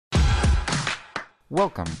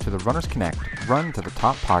Welcome to the Runners Connect Run to the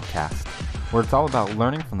Top podcast, where it's all about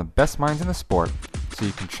learning from the best minds in the sport so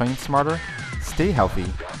you can train smarter, stay healthy,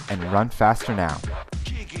 and run faster now.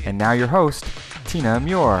 And now your host, Tina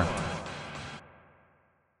Muir.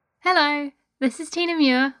 Hello, this is Tina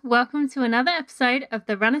Muir. Welcome to another episode of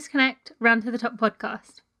the Runners Connect Run to the Top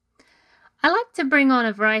podcast. I like to bring on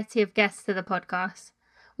a variety of guests to the podcast.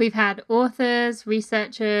 We've had authors,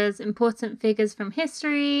 researchers, important figures from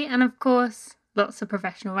history, and of course, lots of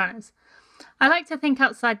professional runners. I like to think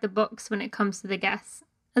outside the box when it comes to the guests.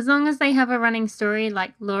 As long as they have a running story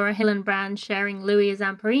like Laura Hillenbrand sharing Louis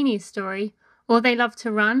Zamperini's story, or they love to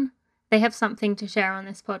run, they have something to share on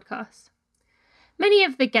this podcast. Many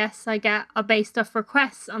of the guests I get are based off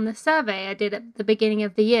requests on the survey I did at the beginning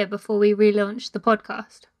of the year before we relaunched the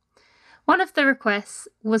podcast. One of the requests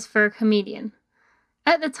was for a comedian.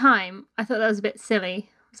 At the time, I thought that was a bit silly.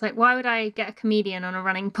 I was like, why would I get a comedian on a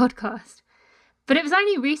running podcast? But it was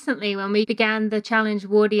only recently when we began the Challenge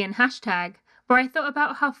Wardian hashtag where I thought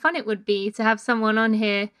about how fun it would be to have someone on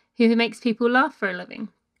here who makes people laugh for a living.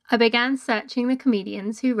 I began searching the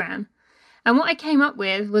comedians who ran, and what I came up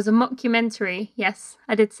with was a mockumentary, yes,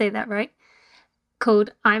 I did say that right,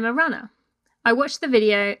 called I'm a Runner. I watched the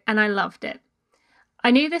video and I loved it.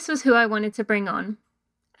 I knew this was who I wanted to bring on,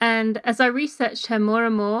 and as I researched her more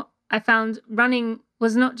and more, I found running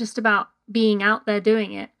was not just about being out there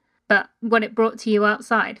doing it, but what it brought to you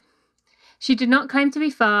outside. She did not claim to be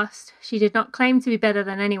fast, she did not claim to be better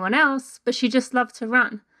than anyone else, but she just loved to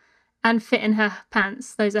run and fit in her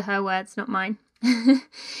pants. Those are her words, not mine.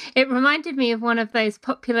 It reminded me of one of those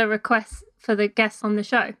popular requests for the guests on the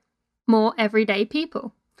show, more everyday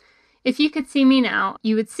people. If you could see me now,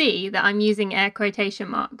 you would see that I'm using air quotation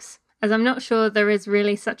marks, as I'm not sure there is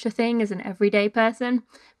really such a thing as an everyday person,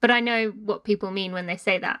 but I know what people mean when they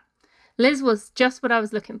say that. Liz was just what I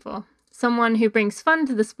was looking for, someone who brings fun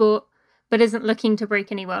to the sport, but isn't looking to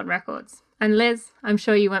break any world records. And Liz, I'm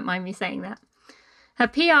sure you won't mind me saying that. Her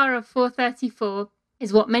PR of 4:34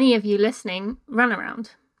 is what many of you listening run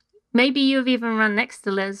around. Maybe you have even run next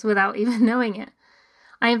to Liz without even knowing it.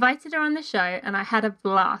 I invited her on the show and I had a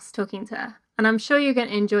blast talking to her, and I'm sure you're going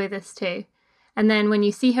to enjoy this too. And then when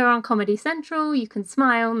you see her on Comedy Central, you can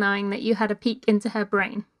smile knowing that you had a peek into her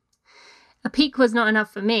brain. A peek was not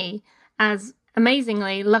enough for me, as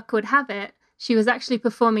amazingly, luck would have it, she was actually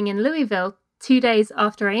performing in Louisville 2 days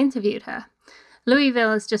after I interviewed her.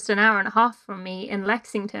 Louisville is just an hour and a half from me in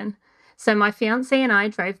Lexington, so my fiancé and I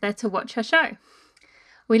drove there to watch her show.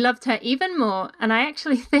 We loved her even more, and I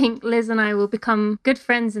actually think Liz and I will become good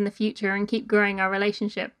friends in the future and keep growing our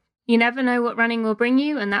relationship. You never know what running will bring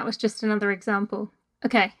you, and that was just another example.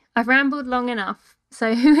 Okay, I've rambled long enough,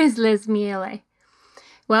 so who is Liz Miele?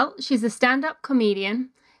 Well, she's a stand-up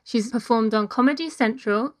comedian. She's performed on Comedy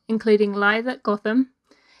Central, including Live at Gotham.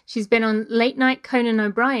 She's been on Late Night Conan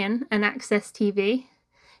O'Brien and Access TV.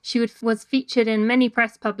 She was featured in many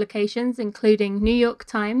press publications, including New York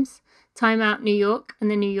Times, Time Out New York, and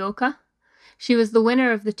The New Yorker. She was the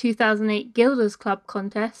winner of the 2008 Gilda's Club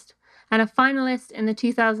contest and a finalist in the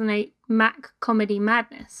 2008 Mac Comedy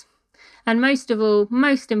Madness. And most of all,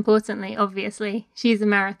 most importantly, obviously, she's a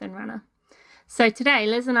marathon runner. So today,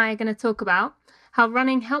 Liz and I are going to talk about how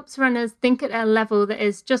running helps runners think at a level that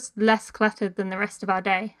is just less cluttered than the rest of our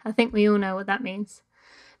day. I think we all know what that means.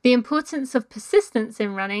 The importance of persistence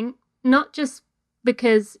in running, not just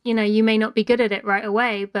because, you may not be good at it right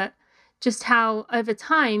away, but just how over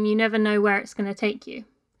time you never know where it's going to take you.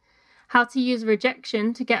 How to use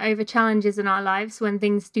rejection to get over challenges in our lives when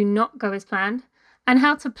things do not go as planned, and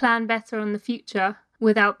how to plan better on the future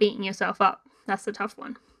without beating yourself up. That's a tough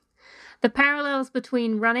one. The parallels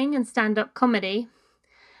between running and stand-up comedy,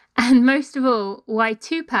 and most of all, why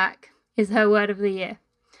two-pack is her word of the year.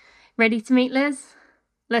 Ready to meet Liz?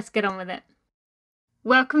 Let's get on with it.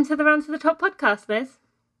 Welcome to the Run to the Top podcast, Liz.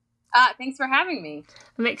 Thanks for having me.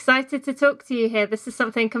 I'm excited to talk to you here. This is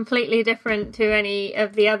something completely different to any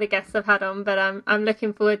of the other guests I've had on, but I'm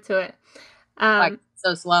looking forward to it. Like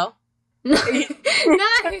so slow? No,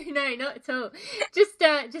 not at all. Just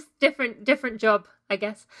different job, I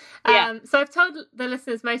guess. Yeah. So I've told the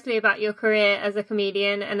listeners mostly about your career as a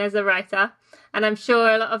comedian and as a writer, and I'm sure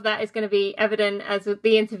a lot of that is going to be evident as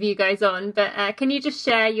the interview goes on. But can you just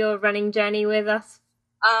share your running journey with us?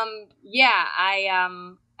 Yeah, I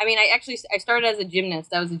started as a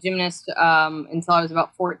gymnast. I was a gymnast until I was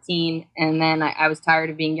about 14, and then I was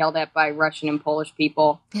tired of being yelled at by Russian and Polish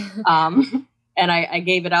people. And I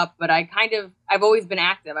gave it up, but I've always been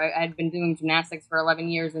active. I had been doing gymnastics for 11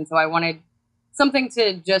 years, and so I wanted something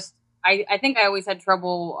to just, I think I always had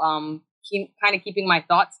trouble kind of keeping my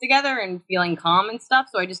thoughts together and feeling calm and stuff.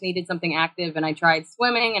 So I just needed something active, and I tried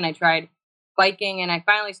swimming and I tried biking, and I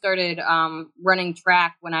finally started running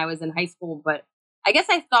track when I was in high school. But I guess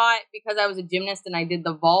I thought because I was a gymnast and I did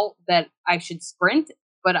the vault that I should sprint,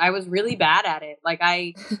 but I was really bad at it. Like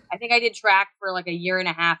I think I did track for like a year and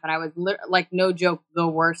a half, and I was like, no joke, the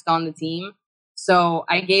worst on the team. So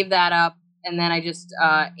I gave that up, and then I just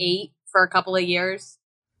ate for a couple of years.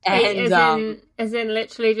 And as in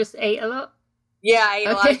literally just ate a lot? Yeah, I ate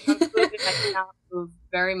a lot of junk food, and I did not move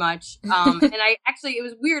very much. And it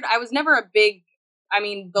was weird. I was never the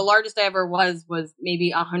largest I ever was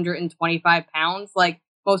maybe 125 pounds. Like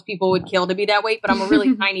most people would kill to be that weight, but I'm a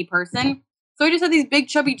really tiny person. So I just had these big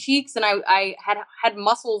chubby cheeks, and I had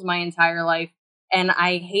muscles my entire life, and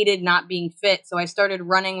I hated not being fit. So I started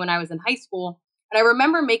running when I was in high school. And I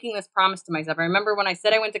remember making this promise to myself. I remember when I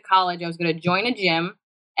said I went to college, I was going to join a gym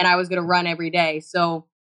and I was going to run every day. So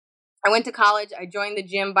I went to college. I joined the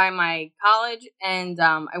gym by my college, and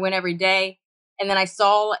I went every day. And then I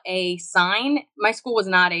saw a sign. My school was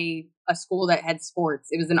not a school that had sports.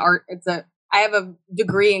 It was an art. I have a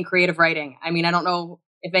degree in creative writing. I mean, I don't know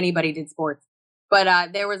if anybody did sports,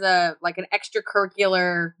 but there was an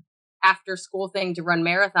extracurricular after school thing to run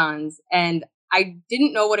marathons. And I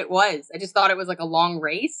didn't know what it was. I just thought it was like a long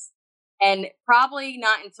race. And probably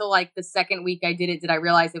not until like the second week I did it did I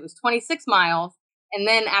realize it was 26 miles. And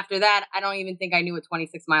then after that, I don't even think I knew what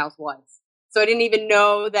 26 miles was. So I didn't even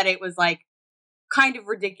know that it was like kind of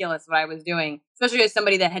ridiculous what I was doing, especially as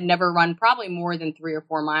somebody that had never run probably more than 3 or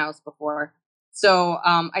 4 miles before. So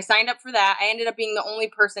I signed up for that. I ended up being the only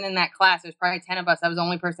person in that class. There's probably 10 of us. I was the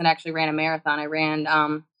only person that actually ran a marathon. I ran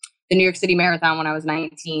the New York City Marathon when I was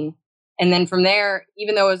 19. And then from there,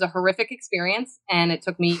 even though it was a horrific experience and it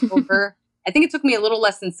took me I think it took me a little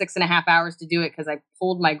less than 6.5 hours to do it because I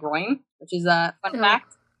pulled my groin, which is a fun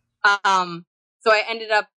fact. So I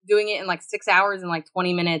ended up doing it in like 6 hours and like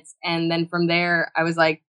 20 minutes. And then from there, I was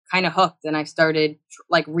like kind of hooked, and I started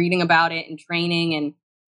like reading about it and training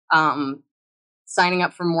and signing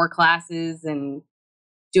up for more classes and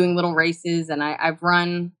doing little races. And I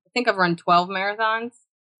think I've run 12 marathons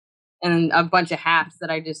and a bunch of halves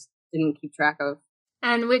that I just didn't keep track of.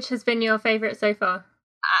 And which has been your favorite so far?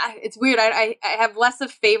 It's weird. I have less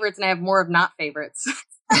of favorites and I have more of not favorites.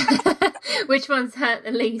 Which ones hurt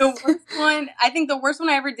the least? The worst one, I think the worst one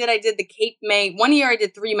I ever did, I did the Cape May. One year I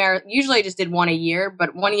did 3 marathons. Usually I just did one a year,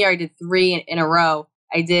 but one year I did 3 in a row.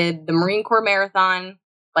 I did the Marine Corps Marathon.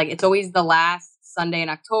 Like it's always the last Sunday in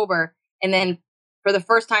October. And then for the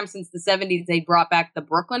first time since the 70s, they brought back the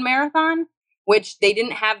Brooklyn Marathon, which they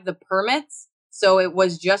didn't have the permits. So it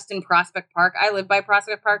was just in Prospect Park. I live by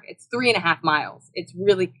Prospect Park. It's 3.5 miles. It's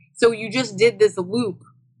really, so you just did this loop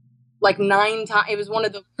like 9 times. It was one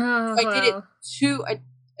of the, I did it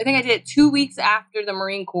I think I did it 2 weeks after the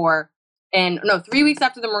Marine Corps 3 weeks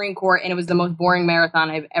after the Marine Corps. And it was the most boring marathon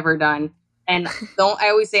I've ever done. And I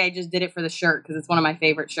always say I just did it for the shirt because it's one of my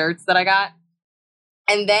favorite shirts that I got.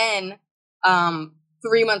 And then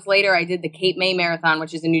 3 months later, I did the Cape May Marathon,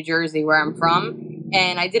 which is in New Jersey, where I'm from.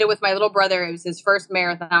 And I did it with my little brother. It was his first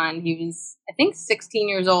marathon. He was, I think, 16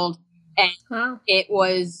 years old. And It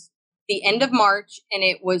was the end of March, and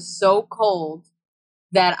it was so cold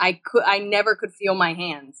that I never could feel my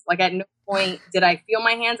hands. Like at no point did I feel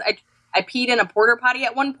my hands. I peed in a porta potty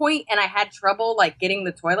at one point, and I had trouble like getting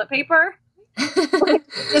the toilet paper.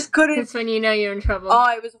 Just couldn't. That's when you know you're in trouble.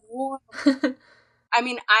 Oh, it was horrible. I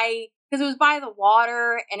mean, because it was by the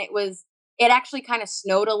water, and it actually kind of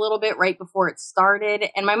snowed a little bit right before it started.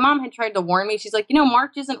 And my mom had tried to warn me. She's like,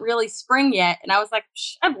 March isn't really spring yet. And I was like,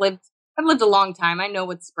 I've lived a long time. I know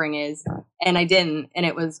what spring is. And I didn't. And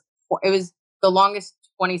it was the longest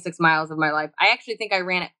 26 miles of my life. I actually think I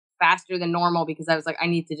ran it faster than normal because I was like, I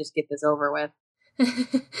need to just get this over with.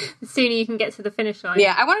 The sooner you can get to the finish line.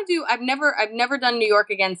 Yeah, I've never done New York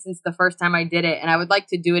again since the first time I did it. And I would like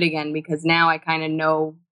to do it again because now I kind of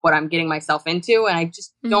know what I'm getting myself into, and I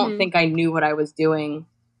just don't think I knew what I was doing.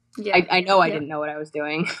 Yeah, I know I didn't know what I was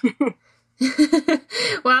doing.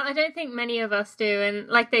 Well, I don't think many of us do, and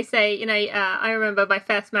like they say, I remember my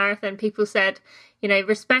first marathon, people said,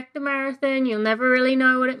 respect the marathon, you'll never really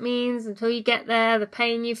know what it means until you get there, the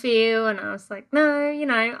pain you feel, and I was like,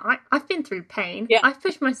 no, I've been through pain. Yeah. I've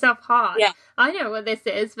pushed myself hard. Yeah. I know what this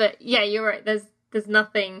is, but yeah, you're right, there's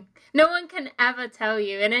nothing. No one can ever tell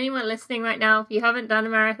you, and anyone listening right now, if you haven't done a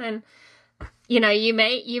marathon, you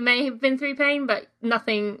may have been through pain, but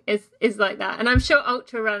nothing is like that. And I'm sure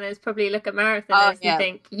ultra runners probably look at marathoners and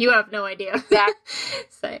think, you have no idea. Exactly.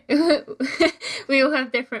 So we all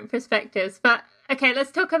have different perspectives. But Okay,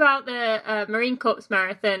 let's talk about the Marine Corps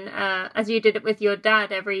Marathon, as you did it with your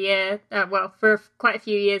dad every year, for quite a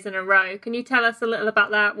few years in a row. Can you tell us a little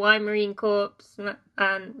about that? Why Marine Corps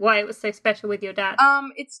and why it was so special with your dad?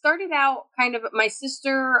 It started out kind of, my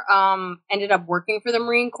sister ended up working for the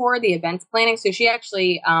Marine Corps, the events planning. So she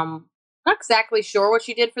actually, not exactly sure what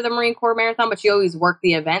she did for the Marine Corps Marathon, but she always worked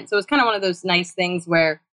the event. So it was kind of one of those nice things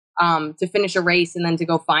where to finish a race and then to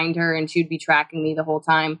go find her, and she'd be tracking me the whole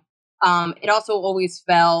time. It also always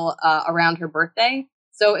fell around her birthday.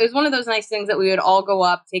 So it was one of those nice things that we would all go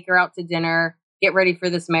up, take her out to dinner, get ready for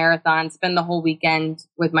this marathon, spend the whole weekend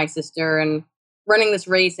with my sister and running this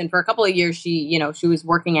race. And for a couple of years, she was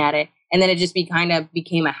working at it. And then it just became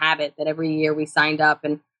a habit that every year we signed up.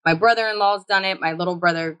 And my brother-in-law's done it. My little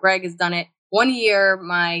brother, Greg, has done it. One year,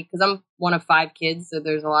 because I'm one of 5 kids, so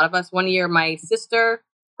there's a lot of us. One year, my sister,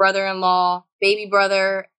 brother-in-law, baby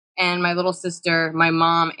brother, and my little sister, my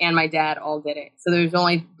mom, and my dad all did it. So there's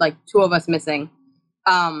only like 2 of us missing.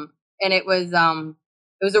 And it was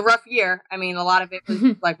a rough year. I mean, a lot of it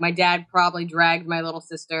was like my dad probably dragged my little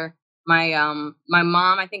sister. My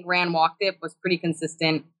mom, I think, walked it, was pretty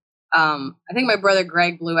consistent. I think my brother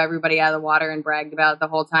Greg blew everybody out of the water and bragged about it the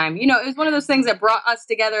whole time. It was one of those things that brought us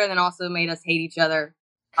together and then also made us hate each other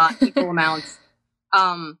equal amounts.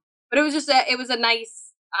 But it was a nice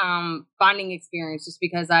bonding experience, just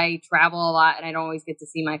because I travel a lot and I don't always get to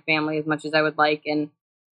see my family as much as I would like. And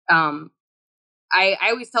I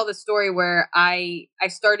always tell the story where I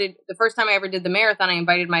started, the first time I ever did the marathon, I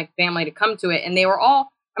invited my family to come to it, and they were all,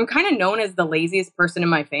 I'm kind of known as the laziest person in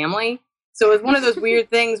my family. So it was one of those weird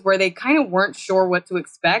things where they kind of weren't sure what to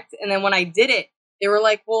expect. And then when I did it, they were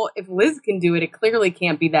like, well, if Liz can do it, it clearly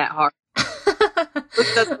can't be that hard.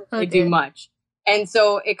 Liz doesn't really do much. And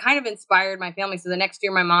so it kind of inspired my family. So the next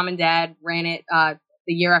year, my mom and dad ran it. The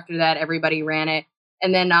year after that, everybody ran it.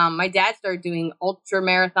 And then my dad started doing ultra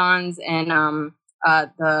marathons and what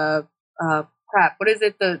is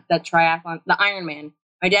it? The triathlon, the Ironman.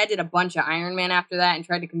 My dad did a bunch of Ironman after that and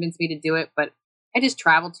tried to convince me to do it, but I just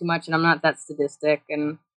travel too much and I'm not that sadistic.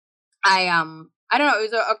 And I don't know,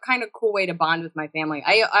 it was a kind of cool way to bond with my family.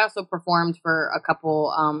 I also performed for a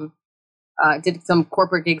couple, did some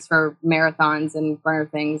corporate gigs for marathons and runner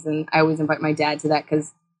things. And I always invite my dad to that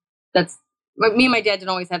because me and my dad didn't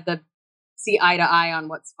always have to see eye to eye on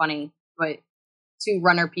what's funny, but to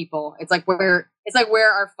runner people, it's like where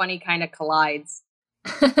our funny kind of collides.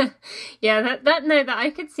 Yeah, that I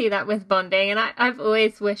could see that with bonding, and I've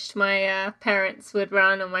always wished my parents would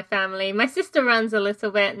run, or my family. My sister runs a little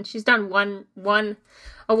bit, and she's done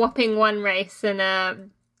a whopping one race, and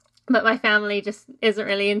but my family just isn't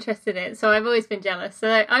really interested in it. So I've always been jealous. So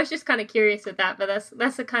I was just kind of curious with that, but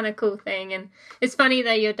that's a kind of cool thing. And it's funny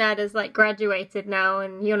that your dad has like graduated now,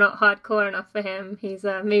 and you're not hardcore enough for him. He's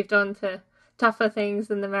moved on to tougher things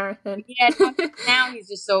than the marathon. Yeah, now he's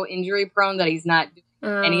just so injury prone that he's not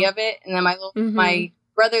doing any of it. And then my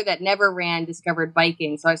brother that never ran discovered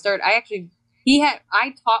biking. So I taught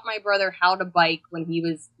my brother how to bike when he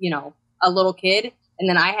was, a little kid. And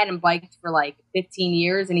then I hadn't biked for like 15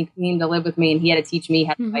 years, and he came to live with me, and he had to teach me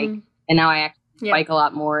how to bike. And now I actually bike a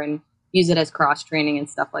lot more and use it as cross training and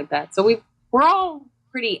stuff like that. So we're all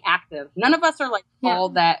pretty active. None of us are like all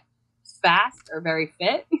that fast or very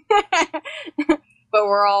fit, but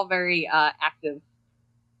we're all very active.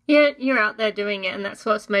 Yeah, you're out there doing it, and that's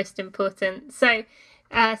what's most important. So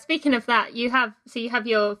speaking of that, you have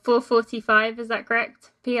your 4:45, is that correct?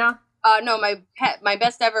 PR? No, my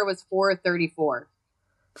best ever was 4:34.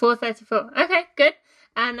 4:34. Okay, good.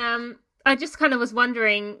 And I just kind of was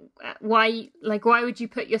wondering why would you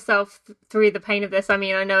put yourself through the pain of this? I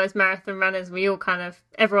mean, I know as marathon runners,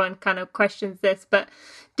 everyone kind of questions this, but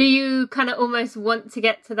do you kind of almost want to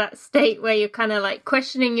get to that state where you're kind of like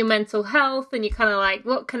questioning your mental health, and you kind of like,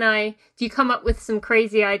 do you come up with some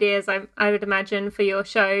crazy ideas, I would imagine, for your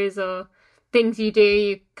shows or things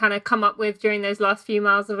you kind of come up with during those last few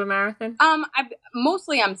miles of a marathon?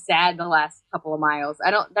 I'm sad the last couple of miles.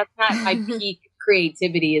 That's not my peak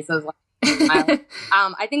creativity is those last miles.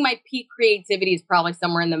 I think my peak creativity is probably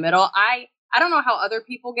somewhere in the middle. I don't know how other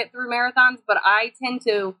people get through marathons, but I tend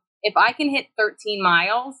to, if I can hit 13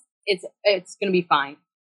 miles, it's going to be fine.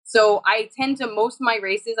 So I tend to, most of my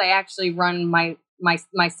races, I actually run my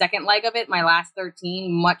second leg of it, my last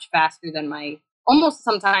 13, much faster than almost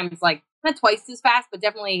sometimes like not twice as fast, but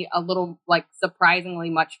definitely a little like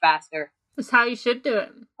surprisingly much faster. That's how you should do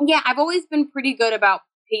it. Yeah, I've always been pretty good about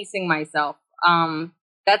pacing myself.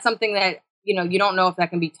 That's something that, you don't know if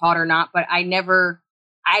that can be taught or not, but I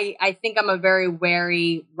think I'm a very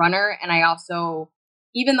wary runner. And I also,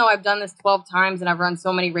 even though I've done this 12 times and I've run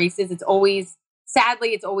so many races, it's always sadly,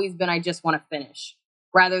 it's always been I just want to finish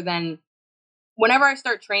rather than whenever I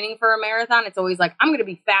start training for a marathon, it's always like, I'm going to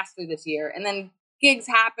be faster this year. And then gigs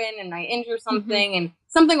happen and I injure something and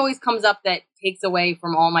something always comes up that takes away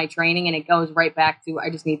from all my training and it goes right back to, I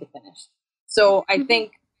just need to finish. So I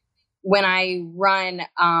think when I run,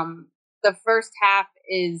 the first half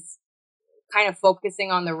is kind of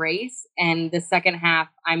focusing on the race. And the second half,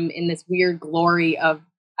 I'm in this weird glory of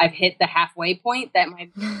I've hit the halfway point that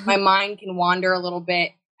my mind can wander a little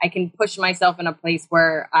bit. I can push myself in a place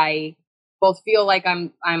where I both feel like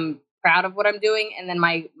I'm proud of what I'm doing. And then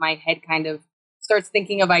my head kind of starts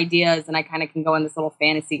thinking of ideas and I kind of can go in this little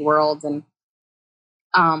fantasy world. And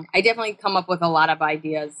I definitely come up with a lot of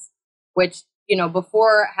ideas, which,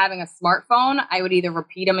 before having a smartphone, I would either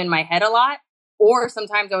repeat them in my head a lot, or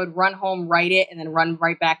sometimes I would run home, write it, and then run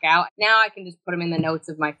right back out. Now I can just put them in the notes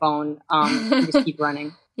of my phone and just keep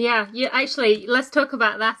running. Yeah, actually, let's talk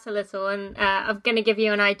about that a little. And I'm going to give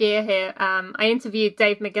you an idea here. I interviewed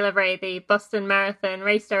Dave McGillivray, the Boston Marathon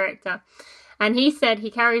race director, and he said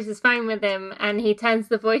he carries his phone with him and he turns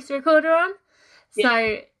the voice recorder on. Yeah.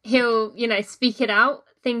 So he'll, speak it out,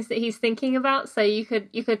 things that he's thinking about. So you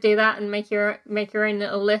could do that and make your own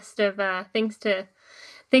little list of things to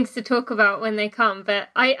talk about when they come. But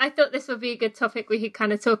I thought this would be a good topic we could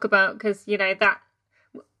kind of talk about because, that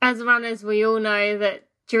as runners, we all know that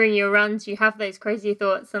during your runs, you have those crazy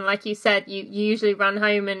thoughts. And like you said, you usually run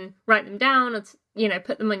home and write them down or,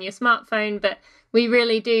 put them on your smartphone. But we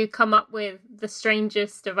really do come up with the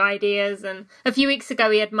strangest of ideas. And a few weeks ago,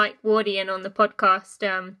 we had Mike Wardian on the podcast.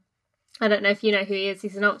 I don't know if you know who he is.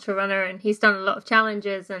 He's an ultra runner and he's done a lot of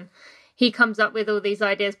challenges and he comes up with all these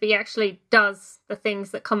ideas, but he actually does the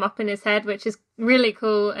things that come up in his head, which is really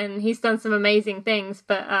cool. And he's done some amazing things.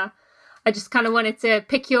 But I just kind of wanted to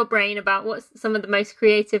pick your brain about what's some of the most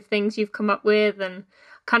creative things you've come up with, and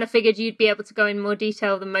kind of figured you'd be able to go in more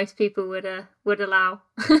detail than most people would allow.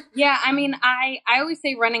 Yeah, I mean, I always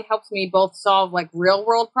say running helps me both solve like real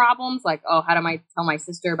world problems, like, oh, how do I tell my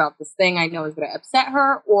sister about this thing I know is going to upset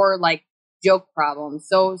her, or like joke problems.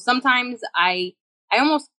 So sometimes I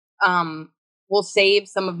almost will save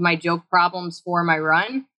some of my joke problems for my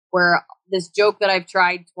run, where this joke that I've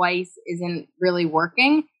tried twice isn't really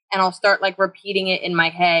working. And I'll start like repeating it in my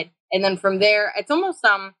head. And then from there, it's almost,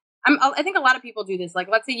 I think a lot of people do this. Like,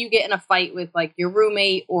 let's say you get in a fight with like your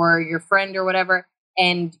roommate or your friend or whatever,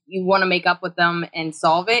 and you want to make up with them and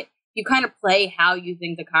solve it. You kind of play how you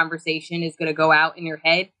think the conversation is going to go out in your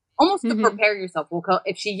head, almost to prepare yourself. Well,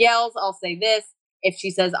 if she yells, I'll say this. If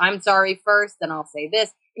she says, I'm sorry first, then I'll say this.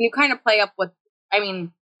 And you kind of play up with,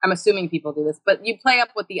 I'm assuming people do this, but you play up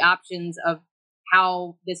with the options of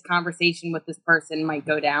how this conversation with this person might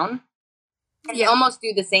go down. And you almost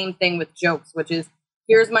do the same thing with jokes, which is,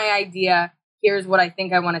 here's my idea, here's what I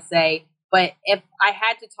think I want to say. But if I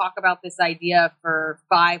had to talk about this idea for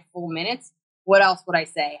 5 full minutes, what else would I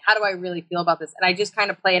say? How do I really feel about this? And I just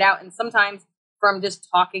kind of play it out. And sometimes from just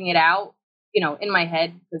talking it out, in my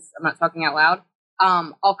head, because I'm not talking out loud,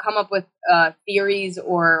 I'll come up with theories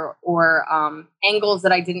or angles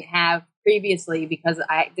that I didn't have previously because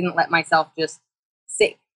I didn't let myself just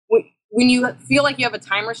say. When you feel like you have a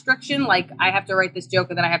time restriction, like I have to write this joke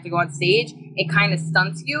and then I have to go on stage, it kind of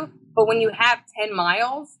stunts you. But when you have 10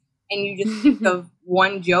 miles and you just think of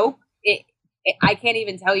one joke, I can't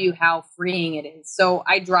even tell you how freeing it is. So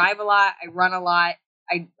I drive a lot, I run a lot,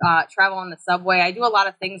 I travel on the subway. I do a lot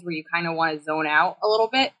of things where you kind of want to zone out a little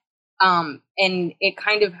bit. And it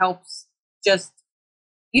kind of helps just,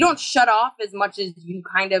 you don't shut off as much as you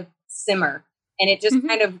kind of simmer. And it just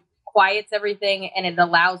kind of quiets everything, and it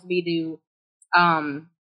allows me to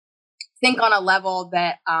think on a level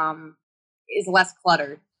that is less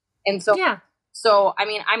cluttered. And so,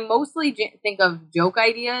 I mostly think of joke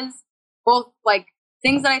ideas, both like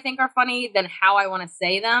things that I think are funny, then how I want to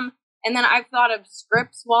say them. And then I've thought of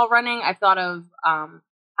scripts while running. I've thought of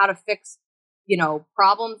how to fix,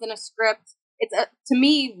 problems in a script. It's to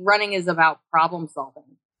me, running is about problem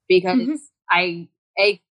solving because I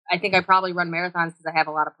think I probably run marathons because I have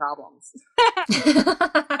a lot of problems.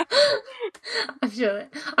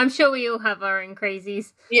 I'm sure we all have our own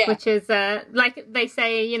crazies, which is like they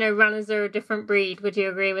say, runners are a different breed. Would you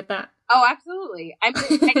agree with that? Oh, absolutely. I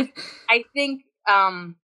think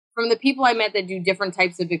from the people I met that do different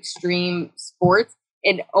types of extreme sports,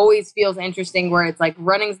 it always feels interesting where it's like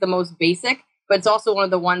running's the most basic, but it's also one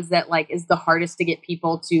of the ones that like is the hardest to get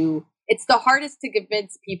people to. It's the hardest to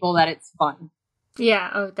convince people that it's fun.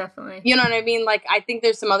 Yeah, oh, definitely. You know what I mean? Like, I think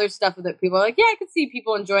there's some other stuff that people are like, yeah, I could see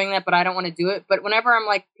people enjoying that, but I don't want to do it. But whenever I'm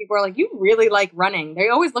like, people are like, you really like running. They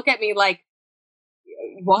always look at me like,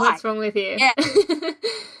 why? What's wrong with you? Yeah.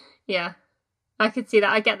 Yeah. I could see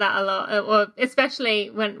that. I get that a lot, or especially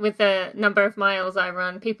with the number of miles I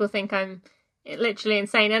run. People think I'm literally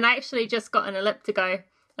insane, and I actually just got an elliptico,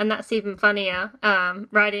 and that's even funnier.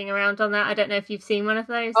 Riding around on that. I don't know if you've seen one of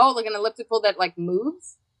those. Oh, like an elliptical that like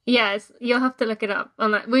moves? Yes, you'll have to look it up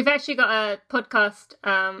on that. We've actually got a podcast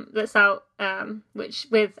that's out, which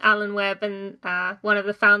with Alan Webb and one of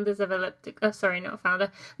the founders of Elliptico. Sorry, not a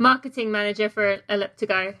founder, marketing manager for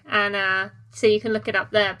Elliptico, and so you can look it up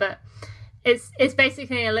there. But it's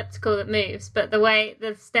basically an elliptical that moves. But the way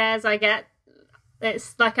the stairs I get,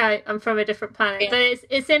 it's like I'm from a different planet. Yeah. But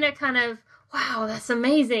it's in a kind of wow, that's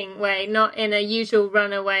amazing way, not in a usual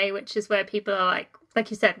runner way, which is where people are like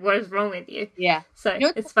you said, what is wrong with you? Yeah. So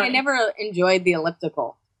it's fun. I never enjoyed the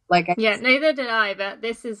elliptical. Neither did I, but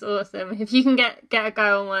this is awesome. If you can get a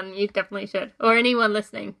go on one, you definitely should. Or anyone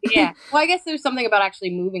listening. Yeah. Well, I guess there's something about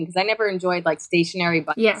actually moving, because I never enjoyed like stationary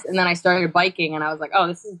bikes. Yes. And then I started biking and I was like, oh,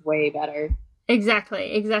 this is way better.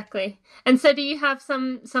 Exactly. And so do you have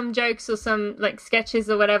some jokes or some like sketches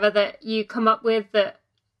or whatever that you come up with that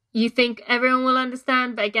you think everyone will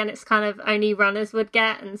understand, but again, it's kind of only runners would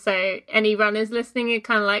get, and so any runners listening are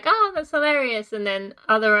kind of like, oh, that's hilarious, and then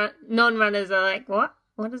other non-runners are like, what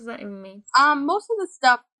does that even mean? Most of the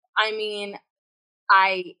stuff, I mean,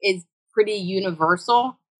 is pretty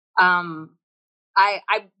universal. I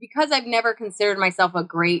because I've never considered myself a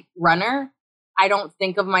great runner, I don't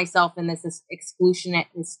think of myself in this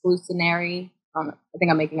exclusionary, I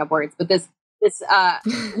think I'm making up words, but this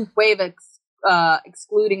way of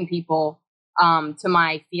excluding people to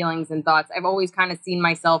my feelings and thoughts. I've always kind of seen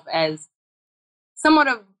myself as somewhat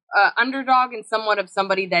of underdog and somewhat of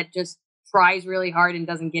somebody that just tries really hard and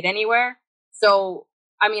doesn't get anywhere. So,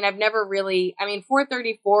 I mean, I've never really,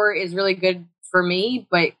 4:34 is really good for me,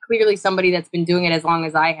 but clearly somebody that's been doing it as long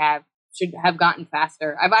as I have should have gotten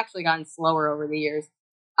faster. I've actually gotten slower over the years.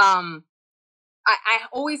 I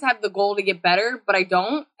always have the goal to get better, but I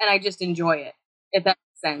don't, and I just enjoy it, if that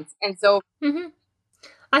makes sense. And so,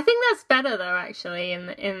 I think that's better though, actually. In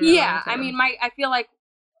the yeah, I mean, I feel like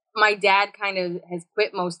my dad kind of has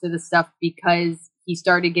quit most of the stuff because he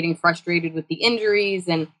started getting frustrated with the injuries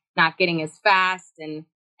and not getting as fast, and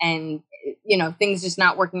you know, things just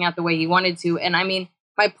not working out the way he wanted to. And I mean,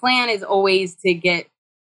 my plan is always to get,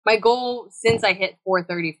 my goal since I hit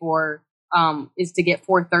 4:34 is to get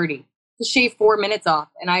 4:30, to shave 4 minutes off.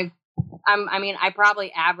 And I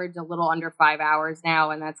probably average a little under 5 hours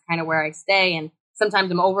now, and that's kind of where I stay. And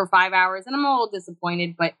sometimes I'm over 5 hours and I'm a little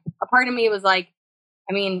disappointed, but a part of me was like,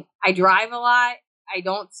 I mean, I drive a lot. I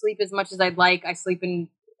don't sleep as much as I'd like. I sleep in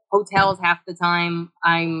hotels half the time.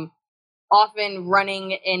 I'm often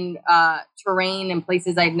running in terrain and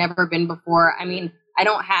places I'd never been before. I mean, I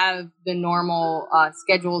don't have the normal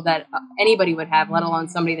schedule that anybody would have, let alone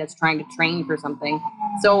somebody that's trying to train for something.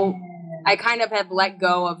 So I kind of have let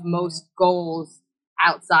go of most goals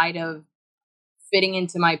outside of fitting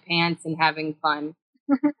into my pants and having fun.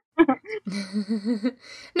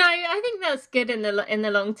 No, I think that's good in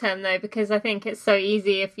the long term though, because I think it's so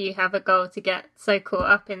easy if you have a goal to get so caught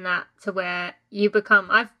up in that to where you become,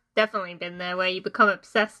 I've definitely been there, where you become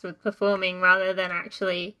obsessed with performing rather than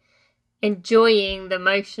actually enjoying the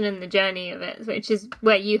motion and the journey of it, which is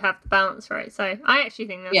where you have the balance, right? So I actually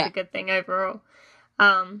think that's a good thing overall.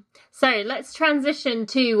 So let's transition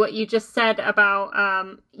to what you just said about,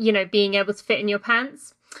 being able to fit in your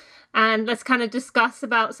pants. And let's kind of discuss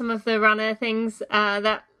about some of the runner things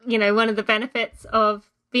that, one of the benefits of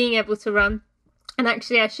being able to run. And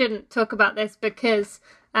actually, I shouldn't talk about this because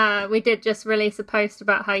we did just release a post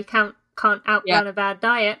about how you can't outrun a bad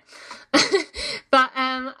diet. But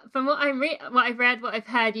from what I've read, what I've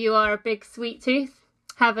heard, you are a big sweet tooth.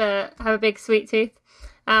 Have a big sweet tooth.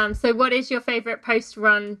 So what is your favorite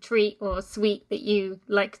post-run treat or sweet that you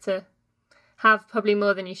like to have, probably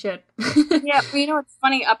more than you should? Yeah, well, it's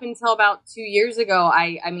funny. Up until about 2 years ago,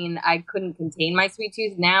 I couldn't contain my sweet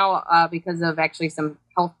tooth. Now, because of actually some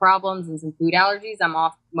health problems and some food allergies, I'm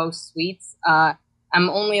off most sweets. I'm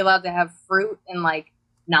only allowed to have fruit and like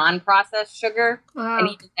non-processed sugar. Wow. And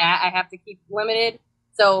even that I have to keep limited.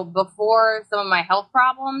 So before some of my health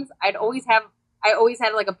problems, I always had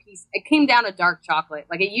like a piece. It came down to dark chocolate.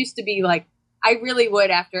 Like it used to be like, I really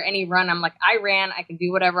would, after any run, I'm like, I ran, I can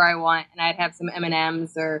do whatever I want. And I'd have some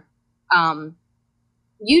M&Ms or,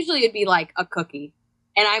 usually it'd be like a cookie.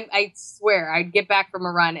 And I swear I'd get back from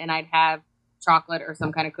a run and I'd have chocolate or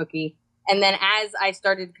some kind of cookie. And then as I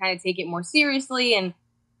started to kind of take it more seriously and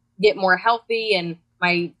get more healthy and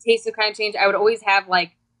my taste would kind of change, I would always have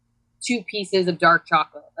like 2 pieces of dark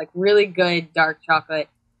chocolate, like really good dark chocolate.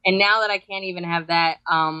 And now that I can't even have that,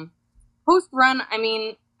 post run, I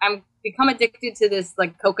mean, I'm become addicted to this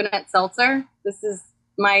like coconut seltzer. This is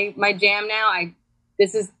my jam now.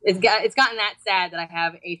 It's gotten that sad that I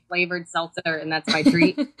have a flavored seltzer and that's my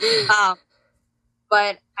treat.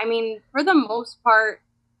 But I mean, for the most part,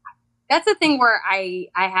 that's a thing where I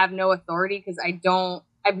have no authority because I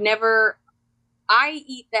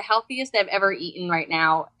eat the healthiest I've ever eaten right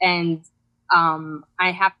now. And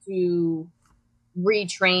I have to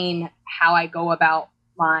retrain how I go about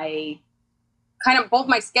my kind of both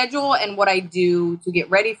my schedule and what I do to get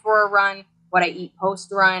ready for a run, what I eat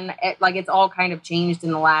post run. It's all kind of changed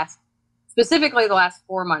in specifically the last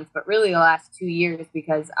 4 months, but really the last 2 years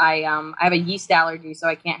because I have a yeast allergy, so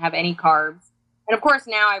I can't have any carbs. And of course,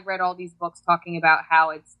 now I've read all these books talking about how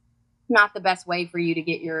it's not the best way for you to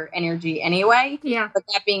get your energy anyway. Yeah. But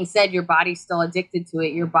that being said, your body's still addicted to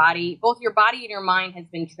it. Both your body and your mind has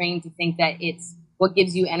been trained to think that it's what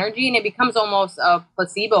gives you energy, and it becomes almost a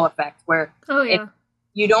placebo effect where if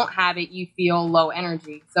you don't have it, you feel low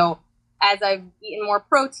energy. So as I've eaten more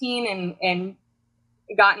protein and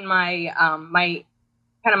gotten my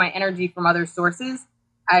my energy from other sources,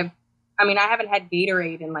 I haven't had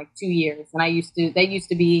Gatorade in like 2 years, and they used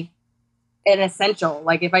to be an essential.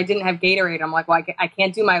 Like if I didn't have Gatorade, I'm like, well, I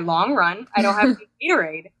can't do my long run. I don't have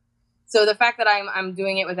Gatorade. So the fact that I'm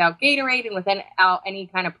doing it without Gatorade and without any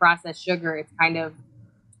kind of processed sugar, it's kind of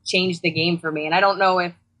changed the game for me. And I don't know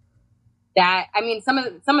if that, I mean, some of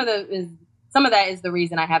that is the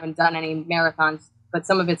reason I haven't done any marathons, but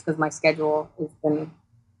some of it's because my schedule has been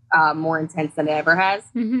more intense than it ever has.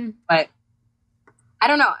 Mm-hmm. But I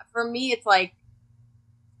don't know. For me, it's like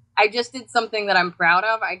I just did something that I'm proud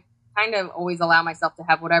of. I kind of always allow myself to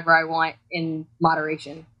have whatever I want in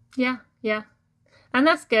moderation. Yeah. And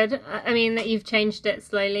that's good. I mean, that you've changed it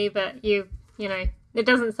slowly, but you know, it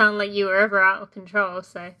doesn't sound like you were ever out of control.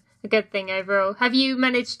 So a good thing overall. Have you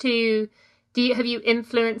managed to, have you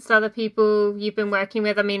influenced other people you've been working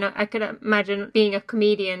with? I mean, I could imagine being a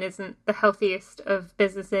comedian isn't the healthiest of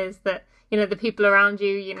businesses, that, you know, the people around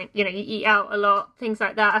you, you know, you eat out a lot, things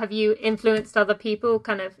like that. Have you influenced other people,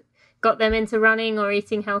 kind of got them into running or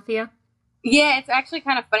eating healthier? Yeah, it's actually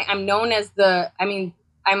kind of funny. I'm known as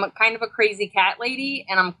I'm kind of a crazy cat lady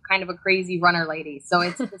and I'm kind of a crazy runner lady. So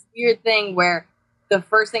it's this weird thing where the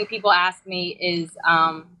first thing people ask me is,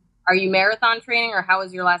 are you marathon training, or how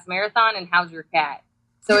was your last marathon, and how's your cat?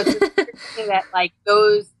 So it's this weird thing that like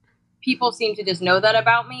those people seem to just know that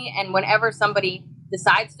about me. And whenever somebody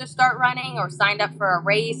decides to start running or signed up for a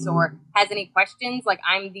race or has any questions, like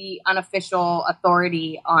I'm the unofficial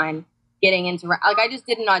authority on getting into like I just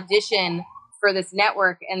did an audition for this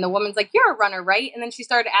network and the woman's like, you're a runner, right? And then she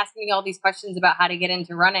started asking me all these questions about how to get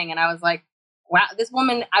into running. And I was like, wow, this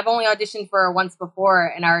woman, I've only auditioned for her once before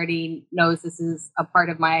and already knows this is a part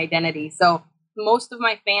of my identity. So most of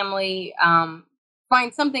my family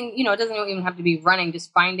find something, you know, it doesn't even have to be running,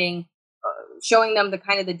 just showing them the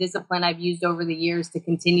kind of the discipline I've used over the years to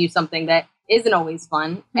continue something that isn't always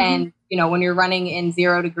fun. Mm-hmm. And, you know, when you're running in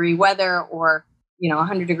 0-degree weather or, you know,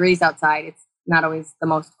 100 degrees outside, it's not always the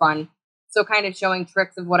most fun. So kind of showing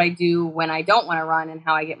tricks of what I do when I don't want to run and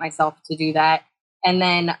how I get myself to do that. And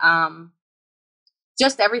then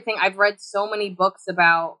just everything. I've read so many books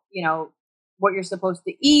about, you know, what you're supposed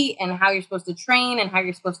to eat and how you're supposed to train and how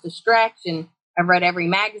you're supposed to stretch. And I've read every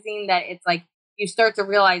magazine that it's like you start to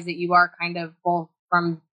realize that you are kind of both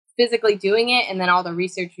from physically doing it and then all the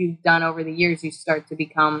research you've done over the years, you start to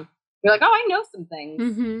become, you're like, oh, I know some things.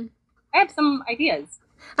 Mm-hmm. I have some ideas.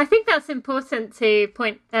 I think that's important to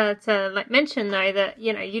mention though, that,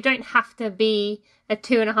 you know, you don't have to be a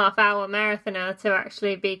 2.5 hour marathoner to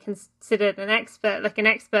actually be considered an expert. Like an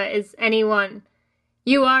expert is anyone,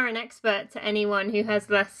 you are an expert to anyone who has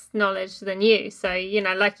less knowledge than you. So, you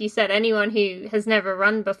know, like you said, anyone who has never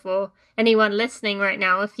run before, anyone listening right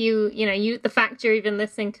now, if the fact you're even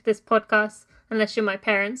listening to this podcast, unless you're my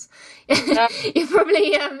parents, you're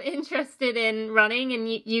probably interested in running and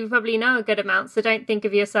you probably know a good amount. So don't think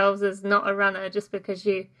of yourselves as not a runner just because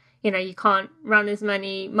you can't run as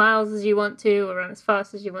many miles as you want to or run as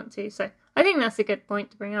fast as you want to. So I think that's a good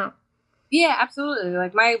point to bring up. Yeah, absolutely.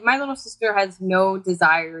 Like my little sister has no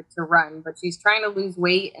desire to run, but she's trying to lose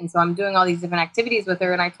weight. And so I'm doing all these different activities with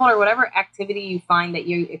her. And I told her, whatever activity you find that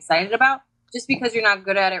you're excited about, just because you're not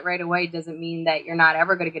good at it right away doesn't mean that you're not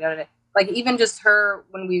ever going to get at it. Like even just her,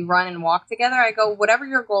 when we run and walk together, I go, whatever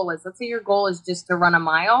your goal is, let's say your goal is just to run a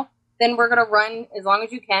mile, then we're going to run as long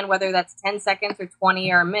as you can, whether that's 10 seconds or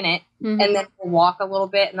 20 or a minute. Mm-hmm. And then we'll walk a little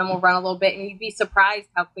bit and then we'll run a little bit. And you'd be surprised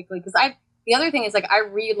how quickly, because the other thing is like I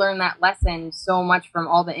relearned that lesson so much from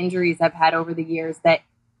all the injuries I've had over the years that,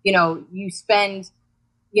 you know, you spend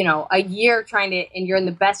a year and you're in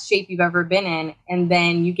the best shape you've ever been in, and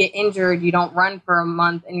then you get injured, you don't run for a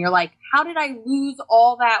month, and you're like, how did I lose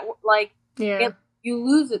all that? Like, you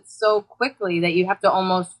lose it so quickly that you have to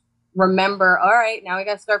almost remember, all right, now we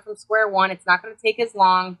got to start from square one. It's not going to take as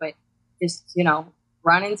long, but just,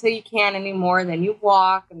 run until you can't anymore. Then you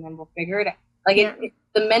walk, and then we'll figure it out. Like,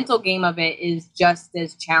 the mental game of it is just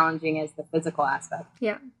as challenging as the physical aspect.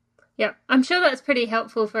 Yeah. Yeah, I'm sure that's pretty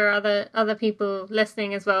helpful for other people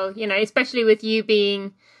listening as well, especially with you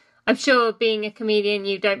being, I'm sure being a comedian,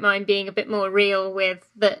 you don't mind being a bit more real with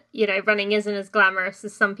that, running isn't as glamorous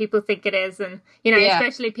as some people think it is. And,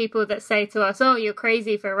 especially people that say to us, oh, you're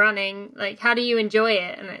crazy for running. Like, how do you enjoy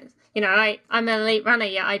it? And, it's, I'm an elite runner,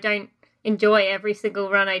 yet I don't enjoy every single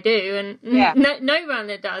run I do. And no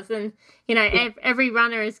runner does. And, every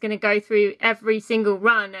runner is going to go through every single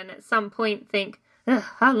run and at some point think,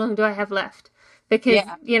 how long do I have left? Because,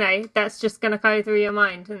 that's just going to go through your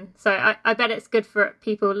mind. And so I bet it's good for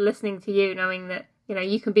people listening to you, knowing that,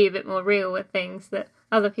 you can be a bit more real with things that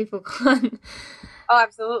other people can't. Oh,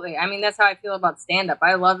 absolutely. I mean, that's how I feel about stand-up.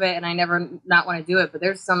 I love it, and I never not want to do it. But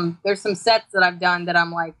there's some sets that I've done that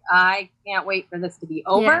I'm like, I can't wait for this to be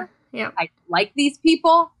over. Yeah. I like these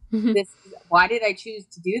people. Why did I choose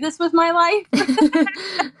to do this with my life?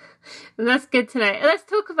 That's good to know. Let's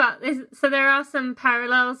talk about this. So there are some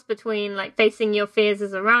parallels between like facing your fears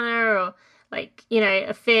as a runner, or like,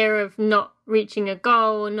 a fear of not reaching a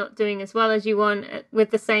goal or not doing as well as you want,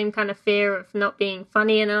 with the same kind of fear of not being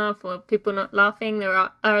funny enough or people not laughing.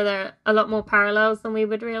 Are there a lot more parallels than we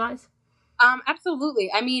would realize?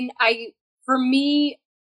 Absolutely. I mean, for me,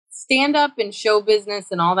 stand up and show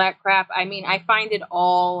business and all that crap, I mean, I find it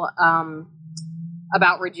all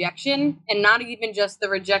about rejection, and not even just the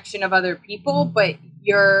rejection of other people, but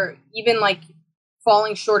you're even like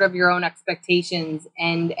falling short of your own expectations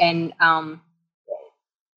and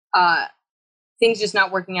things just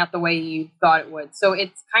not working out the way you thought it would. So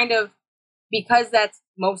it's kind of, because that's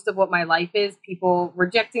most of what my life is, people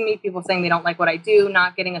rejecting me, people saying they don't like what I do,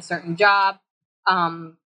 not getting a certain job,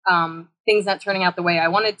 things not turning out the way I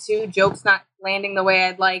wanted to, jokes not landing the way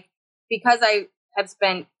I'd like. Because I have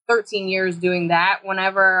spent 13 years doing that,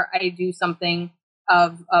 whenever I do something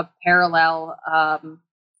of a parallel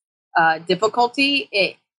difficulty,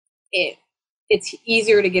 it's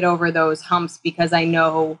easier to get over those humps, because I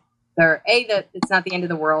know that it's not the end of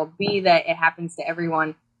the world, B, that it happens to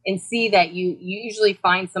everyone, and C, that you usually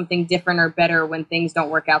find something different or better when things don't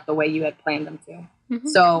work out the way you had planned them to. Mm-hmm.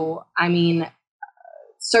 So, I mean,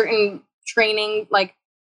 certain training, like,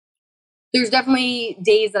 there's definitely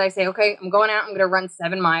days that I say, okay, I'm going out, I'm going to run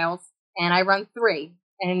 7 miles, and I run 3.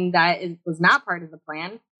 And that was not part of the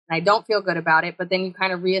plan. And I don't feel good about it. But then you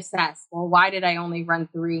kind of reassess, well, why did I only run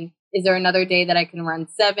 3? Is there another day that I can run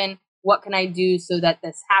 7? What can I do so that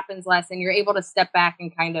this happens less? And you're able to step back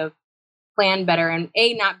and kind of plan better, and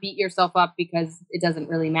A, not beat yourself up because it doesn't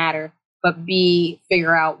really matter, but B,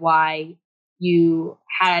 figure out why you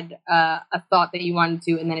had a thought that you wanted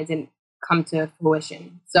to, and then it didn't come to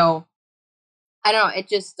fruition. So I don't know. It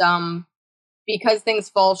just, because things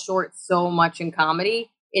fall short so much in comedy,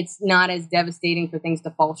 it's not as devastating for things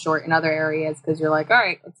to fall short in other areas, because you're like, all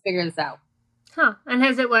right, let's figure this out. Huh. And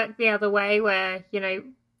has it worked the other way where,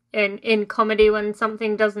 in comedy, when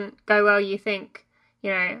something doesn't go well, you think,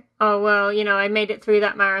 oh, well, I made it through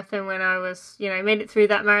that marathon when I was,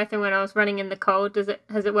 running in the cold.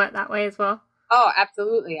 Has it worked that way as well? Oh,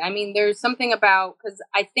 absolutely. I mean, there's something about, because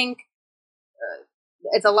I think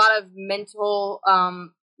it's a lot of mental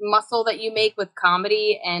muscle that you make with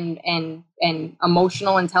comedy, and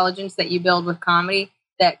emotional intelligence that you build with comedy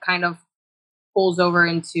that kind of pulls over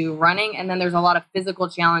into running. And then there's a lot of physical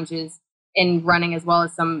challenges in running, as well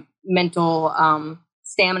as some mental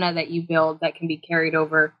stamina that you build that can be carried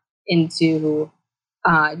over into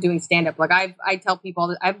doing stand-up. Like I tell people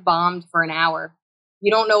that I've bombed for an hour.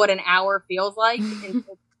 You don't know what an hour feels like until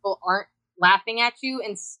people aren't laughing at you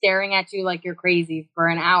and staring at you like you're crazy for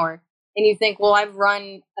an hour. And you think, well, I've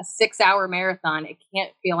run a 6-hour marathon. It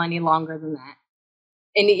can't feel any longer than that.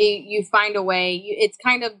 And you find a way. It's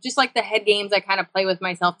kind of just like the head games I kind of play with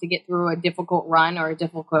myself to get through a difficult run or a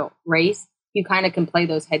difficult race. You kind of can play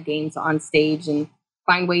those head games on stage and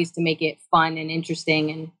find ways to make it fun and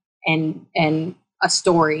interesting and a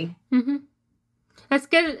story. Mm-hmm. That's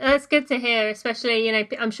good. That's good to hear, especially,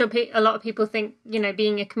 I'm sure a lot of people think,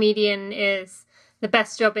 being a comedian is the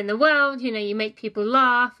best job in the world. You make people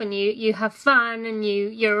laugh and you have fun and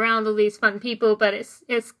you're around all these fun people, but it's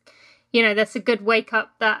that's a good wake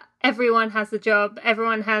up that everyone has a job.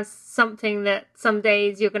 Everyone has something that some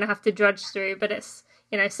days you're going to have to drudge through, but it's,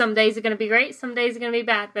 some days are going to be great, some days are going to be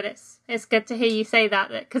bad, but it's good to hear you say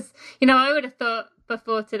that, because, I would have thought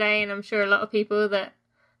before today, and I'm sure a lot of people, that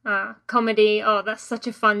comedy, that's such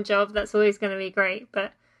a fun job, that's always going to be great,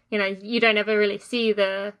 but, you don't ever really see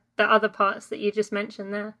the other parts that you just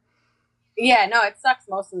mentioned there. Yeah, no, it sucks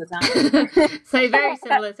most of the time. So very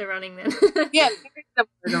similar to running then. Yeah, very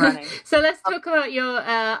similar to running. So let's talk about your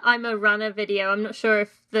I'm a Runner video. I'm not sure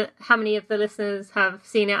how many of the listeners have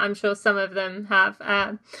seen it. I'm sure some of them have.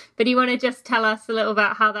 But do you want to just tell us a little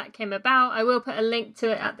about how that came about? I will put a link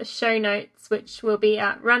to it at the show notes, which will be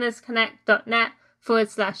at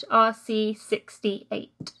runnersconnect.net/RC68.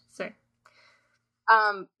 So.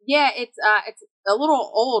 Yeah, it's a little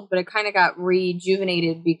old, but it kind of got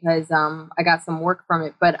rejuvenated because I got some work from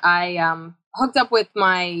it. But I hooked up with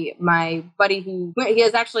my buddy he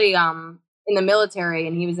is actually in the military,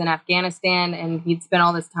 and he was in Afghanistan, and he'd spent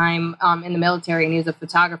all this time in the military, and he was a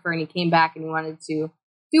photographer, and he came back and he wanted to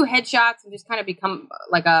do headshots and just kind of become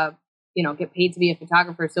like get paid to be a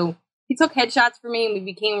photographer. So he took headshots for me, and we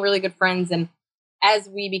became really good friends. And as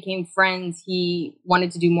we became friends, he wanted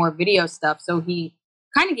to do more video stuff. So he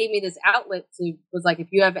kind of gave me this outlet was like,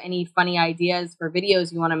 if you have any funny ideas for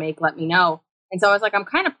videos you want to make, let me know. And so I was like, I'm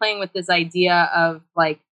kind of playing with this idea of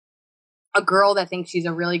like a girl that thinks she's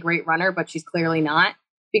a really great runner, but she's clearly not,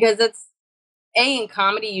 because it's in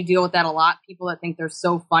comedy, you deal with that a lot. People that think they're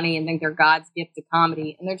so funny and think they're God's gift to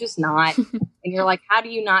comedy, and they're just not. And you're like, how do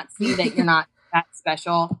you not see that you're not that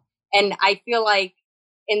special? And I feel like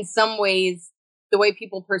in some ways, the way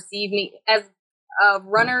people perceive me as a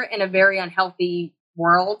runner in a very unhealthy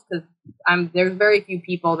world, because there's very few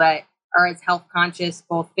people that are as health conscious,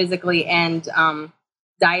 both physically and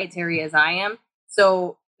dietary, as I am.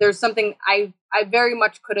 So there's something I very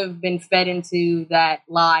much could have been fed into that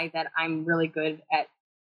lie that I'm really good at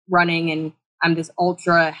running and I'm this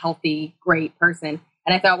ultra healthy, great person.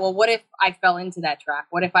 And I thought, well, what if I fell into that trap?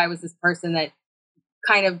 What if I was this person that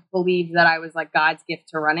kind of believed that I was like God's gift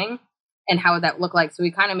to running, and how would that look like? So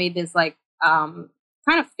we kind of made this like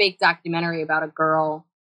kind of fake documentary about a girl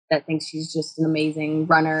that thinks she's just an amazing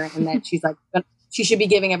runner, and that she's like, she should be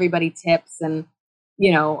giving everybody tips, and,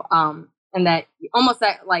 and that almost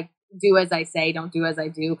that like, do as I say, don't do as I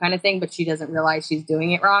do kind of thing, but she doesn't realize she's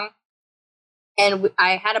doing it wrong. And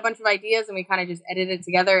I had a bunch of ideas, and we kind of just edited it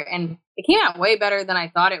together, and it came out way better than I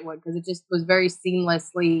thought it would, because it just was very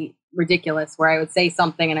seamlessly ridiculous, where I would say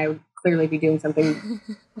something and I would clearly be doing something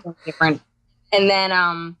different. And then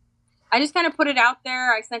I just kind of put it out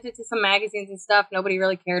there. I sent it to some magazines and stuff. Nobody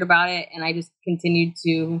really cared about it. And I just continued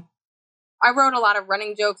I wrote a lot of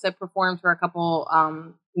running jokes. I performed for a couple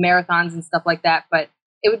marathons and stuff like that. But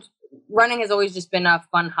running has always just been a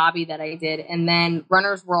fun hobby that I did. And then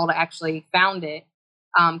Runner's World actually found it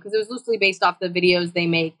because it was loosely based off the videos they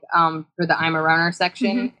make for the I'm a Runner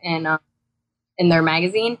section in their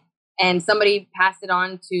magazine. And somebody passed it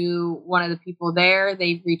on to one of the people there.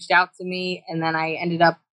 They reached out to me, and then I ended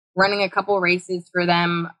up running a couple races for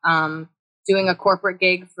them, doing a corporate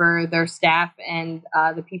gig for their staff and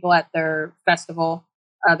the people at their festival,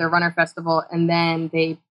 their runner festival. And then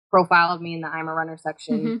they profiled me in the I'm a Runner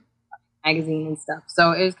section magazine and stuff.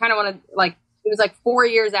 So it was kind of it was like 4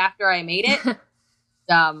 years after I made it.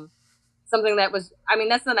 Something that was,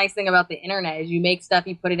 that's the nice thing about the internet, is you make stuff,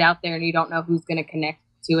 you put it out there, and you don't know who's going to connect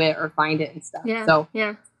to it or find it and stuff. Yeah. So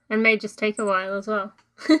yeah. And may just take a while as well.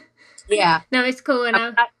 Yeah. No, it's cool. And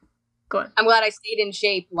go on. I'm glad I stayed in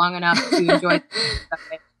shape long enough to enjoy it.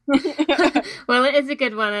 Well, it is a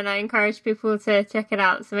good one, and I encourage people to check it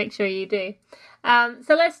out, so make sure you do. So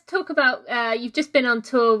let's talk about, you've just been on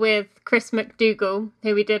tour with Chris McDougall,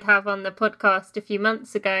 who we did have on the podcast a few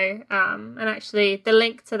months ago. And actually the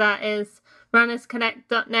link to that is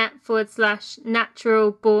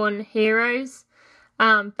runnersconnect.net/naturalbornheroes.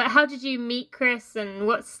 But how did you meet Chris, and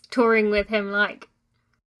what's touring with him like?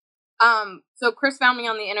 So Chris found me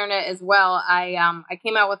on the internet as well. I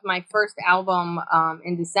came out with my first album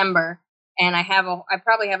in December, and I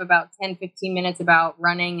probably have about 10-15 minutes about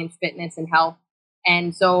running and fitness and health.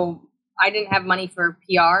 And so I didn't have money for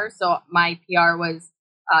PR, so my PR was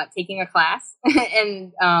taking a class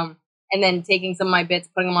and then taking some of my bits,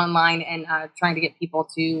 putting them online, and trying to get people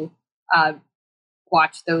to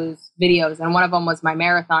watch those videos. And one of them was my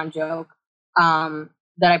marathon joke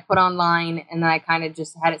that I put online, and then I kind of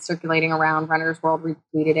just had it circulating around. Runner's World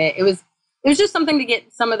retweeted it. It was just something to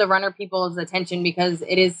get some of the runner people's attention, because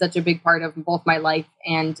it is such a big part of both my life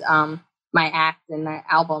and my act and that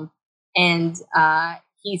album. And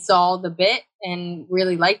he saw the bit and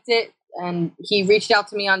really liked it. And he reached out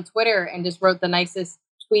to me on Twitter and just wrote the nicest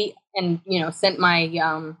tweet and, sent my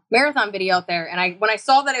marathon video out there. And when I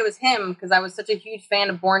saw that it was him, because I was such a huge fan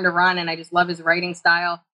of Born to Run and I just love his writing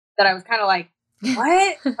style, that I was kind of like,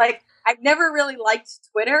 what? Like, I've never really liked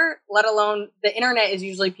Twitter, let alone the internet is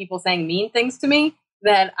usually people saying mean things to me,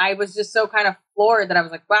 that I was just so kind of floored that I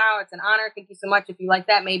was like, wow, it's an honor. Thank you so much. If you like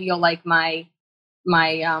that, maybe you'll like my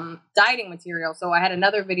dieting material. So I had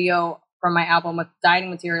another video from my album with dieting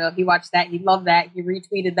material. He watched that. He loved that. He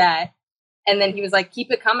retweeted that. And then he was like,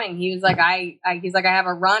 keep it coming. He was like, I have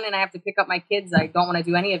a run and I have to pick up my kids. I don't want to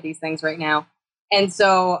do any of these things right now. And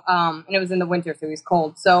so, and it was in the winter, so he was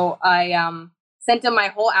cold. So I sent him my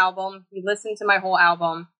whole album. He listened to my whole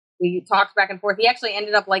album. We talked back and forth. He actually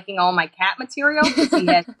ended up liking all my cat material because him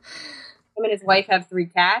and his wife have 3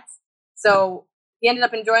 cats. So he ended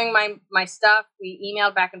up enjoying my stuff. We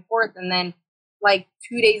emailed back and forth. And then like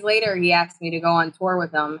 2 days later, he asked me to go on tour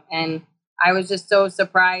with him. And I was just so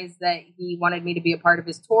surprised that he wanted me to be a part of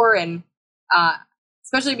his tour. And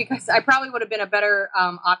especially because I probably would have been a better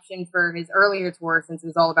option for his earlier tour since it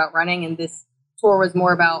was all about running. And this tour was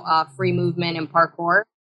more about free movement and parkour.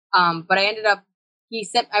 But I ended up,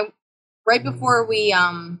 right before we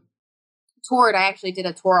toured, I actually did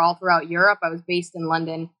a tour all throughout Europe. I was based in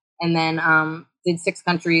London and then did 6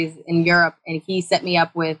 countries in Europe. And he set me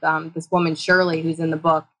up with this woman, Shirley, who's in the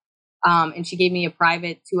book. And she gave me a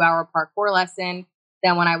private 2-hour parkour lesson.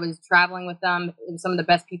 Then when I was traveling with them, it was some of the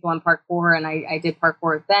best people in parkour, and I did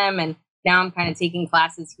parkour with them. And now I'm kind of taking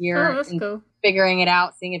classes here and cool. Figuring it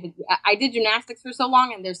out, seeing if I did gymnastics for so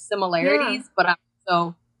long, and there's similarities, but I'm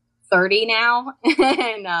so 30 now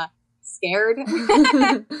and scared.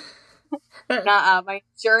 My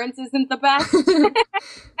insurance isn't the best.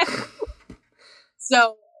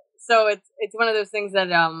 So it's one of those things that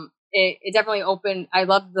it definitely opened. I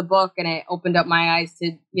loved the book, and it opened up my eyes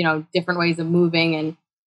to different ways of moving.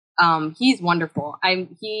 And he's wonderful.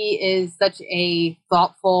 He is such a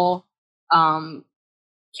thoughtful,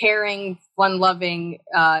 caring, fun-loving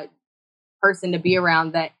person to be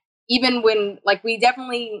around. That even when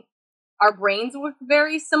our brains work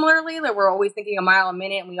very similarly. That we're always thinking a mile a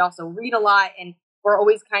minute, and we also read a lot, and we're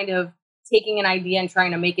always kind of taking an idea and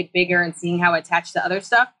trying to make it bigger and seeing how it attached to other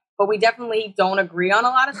stuff. But we definitely don't agree on a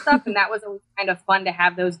lot of stuff. And that was always kind of fun to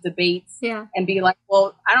have those debates and be like,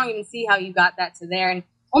 well, I don't even see how you got that to there. And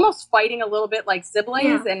almost fighting a little bit like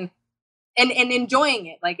siblings and enjoying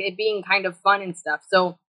it, like it being kind of fun and stuff.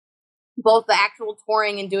 So both the actual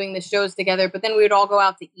touring and doing the shows together, but then we would all go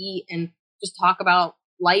out to eat and just talk about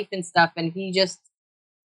life and stuff. And he just,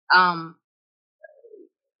 as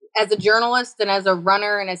a journalist and as a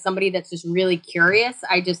runner and as somebody that's just really curious,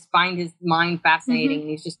 I just find his mind fascinating. Mm-hmm. And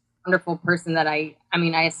he's just a wonderful person that I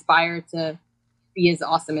aspire to be as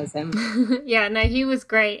awesome as him. Yeah, no, he was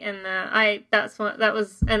great. And that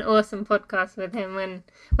was an awesome podcast with him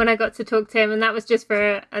when I got to talk to him. And that was just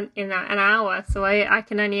for an hour. So I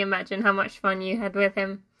can only imagine how much fun you had with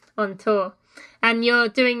him on tour. And you're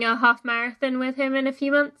doing a half marathon with him in a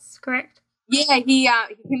few months, correct? Yeah, he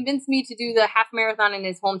convinced me to do the half marathon in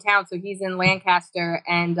his hometown. So he's in Lancaster,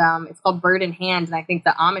 and it's called Bird in Hand, and I think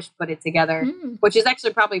the Amish put it together, which is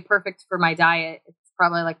actually probably perfect for my diet. It's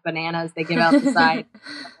probably like bananas they give out the side,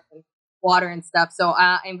 water and stuff. So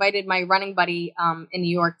I invited my running buddy in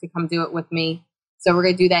New York to come do it with me. So we're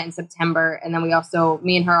going to do that in September, and then me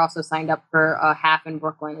and her also signed up for a half in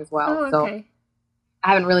Brooklyn as well. Oh, okay. So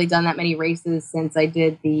I haven't really done that many races since I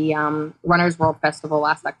did the Runners World Festival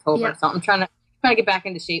last October. Yeah. So I'm trying to get back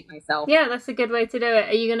into shape myself. Yeah, that's a good way to do it.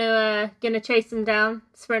 Are you gonna chase him down,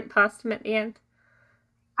 sprint past him at the end?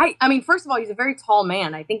 I mean, first of all, he's a very tall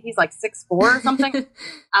man. I think he's like 6'4" or something.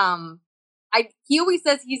 He always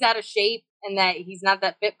says he's out of shape and that he's not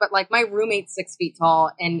that fit, but like my roommate's 6 feet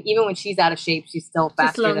tall, and even when she's out of shape, she's still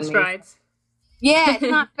faster than me. Just long strides. Yeah, it's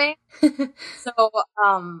not fair. So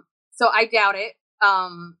I doubt it.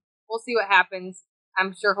 We'll see what happens.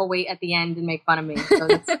 I'm sure he'll wait at the end and make fun of me. So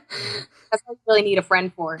that's what I really need a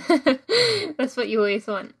friend for. That's what you always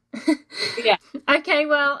want. Yeah. Okay,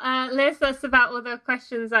 well, Liz, that's about all the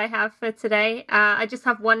questions I have for today. I just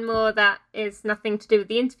have one more that is nothing to do with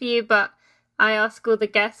the interview, but I ask all the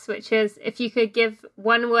guests, which is if you could give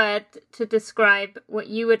one word to describe what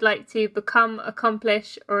you would like to become,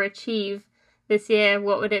 accomplish, or achieve this year,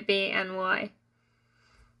 what would it be and why?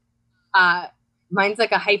 Mine's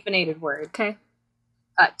like a hyphenated word. Okay.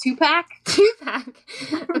 2-pack. 2-pack.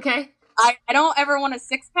 Okay. I don't ever want a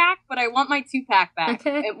 6-pack, but I want my 2-pack back.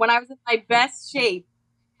 Okay. And when I was in my best shape,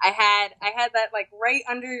 I had that like right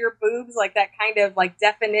under your boobs, like that kind of like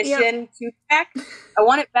definition 2-pack. I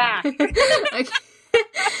want it back. Okay.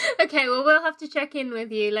 Okay, well, we'll have to check in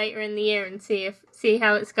with you later in the year and see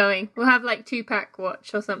how it's going. We'll have like 2-pack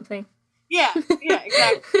watch or something. Yeah,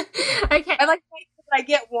 exactly. Okay. I like that I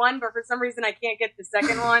get one, but for some reason I can't get the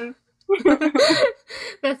second one.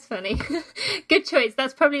 That's funny. Good choice.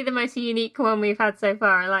 That's probably the most unique one we've had so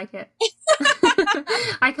far. I like it.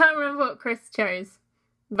 I can't remember what Chris chose,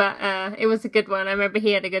 but it was a good one. I remember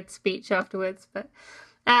he had a good speech afterwards. But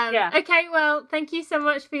okay, well, thank you so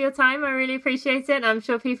much for your time. I really appreciate it. I'm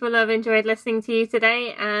sure people have enjoyed listening to you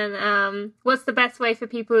today. And what's the best way for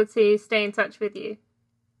people to stay in touch with you?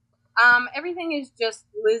 Everything is just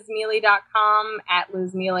LizMiele.com, at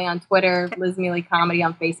Liz Miele on Twitter, okay. Liz Miele Comedy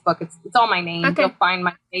on Facebook. It's all my name. Okay. You'll find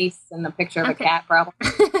my face and the picture of a cat, probably.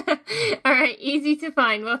 All right, easy to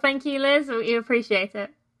find. Well, thank you, Liz. We appreciate it.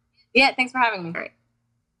 Yeah, thanks for having me. All right.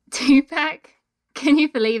 2-pack. Can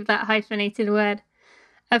you believe that hyphenated word?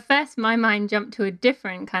 At first, my mind jumped to a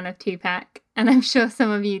different kind of 2-pack, and I'm sure some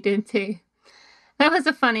of you did too. That was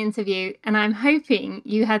a fun interview, and I'm hoping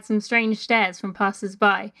you had some strange stares from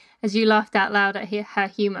passers-by as you laughed out loud at her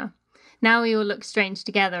humour. Now we all look strange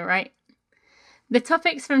together, right? The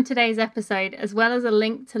topics from today's episode, as well as a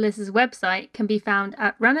link to Liz's website, can be found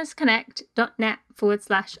at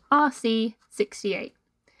runnersconnect.net/RC68.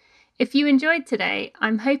 If you enjoyed today,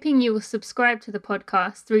 I'm hoping you will subscribe to the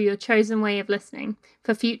podcast through your chosen way of listening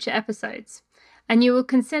for future episodes, and you will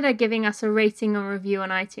consider giving us a rating or review on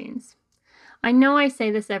iTunes. I know I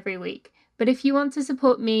say this every week, but if you want to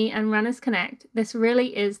support me and Runners Connect, this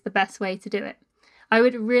really is the best way to do it. I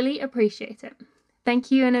would really appreciate it.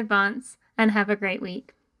 Thank you in advance, and have a great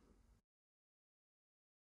week.